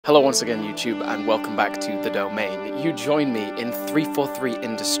Hello once again YouTube, and welcome back to The Domain. You join me in 343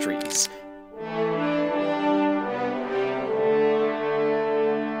 Industries.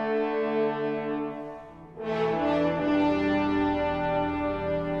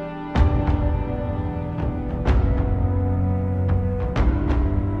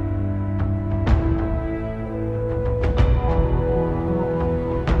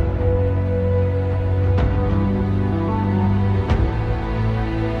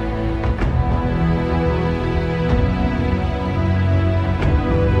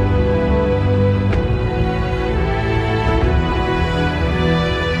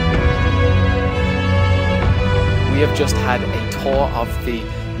 We have just had a tour of the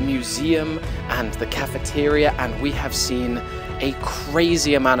museum and the cafeteria, and we have seen a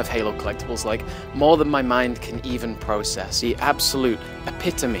crazy amount of Halo collectibles, like more than my mind can even process. The absolute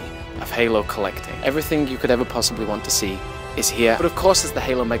epitome of Halo collecting. Everything you could ever possibly want to see is here. But of course, as the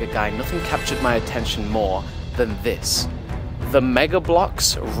Halo Mega guy, nothing captured my attention more than this. The Mega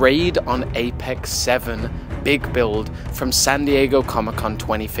Bloks Raid on Apex 7 big build from San Diego Comic-Con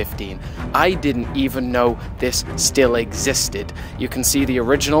 2015. I didn't even know this still existed. You can see the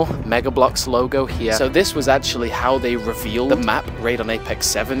original Mega Bloks logo here. So this was actually how they revealed the map Raid on Apex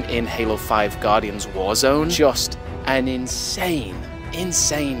 7 in Halo 5 Guardians Warzone. Just an insane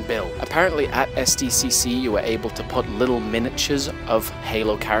build. Apparently at SDCC you were able to put little miniatures of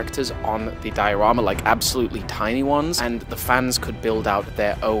Halo characters on the diorama, like absolutely tiny ones, and the fans could build out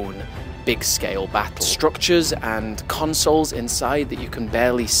their own big scale battle. Structures and consoles inside that you can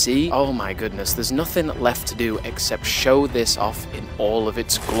barely see. Oh my goodness, there's nothing left to do except show this off in all of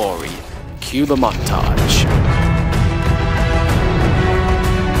its glory. Cue the montage.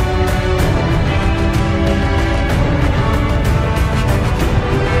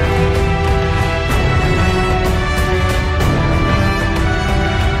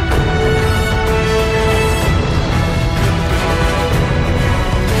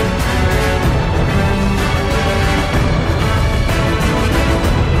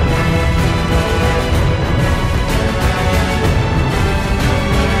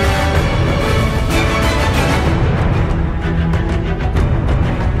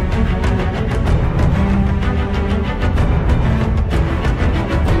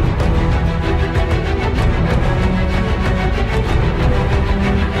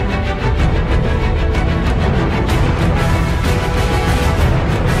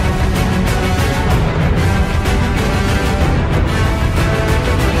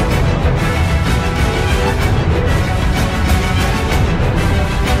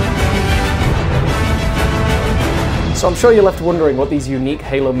 So I'm sure you're left wondering what these unique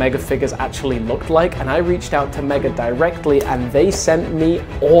Halo Mega figures actually looked like, and I reached out to Mega directly and they sent me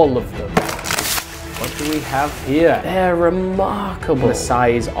all of them. What do we have here? They're remarkable. The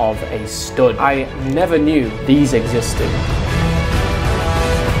size of a stud. I never knew these existed.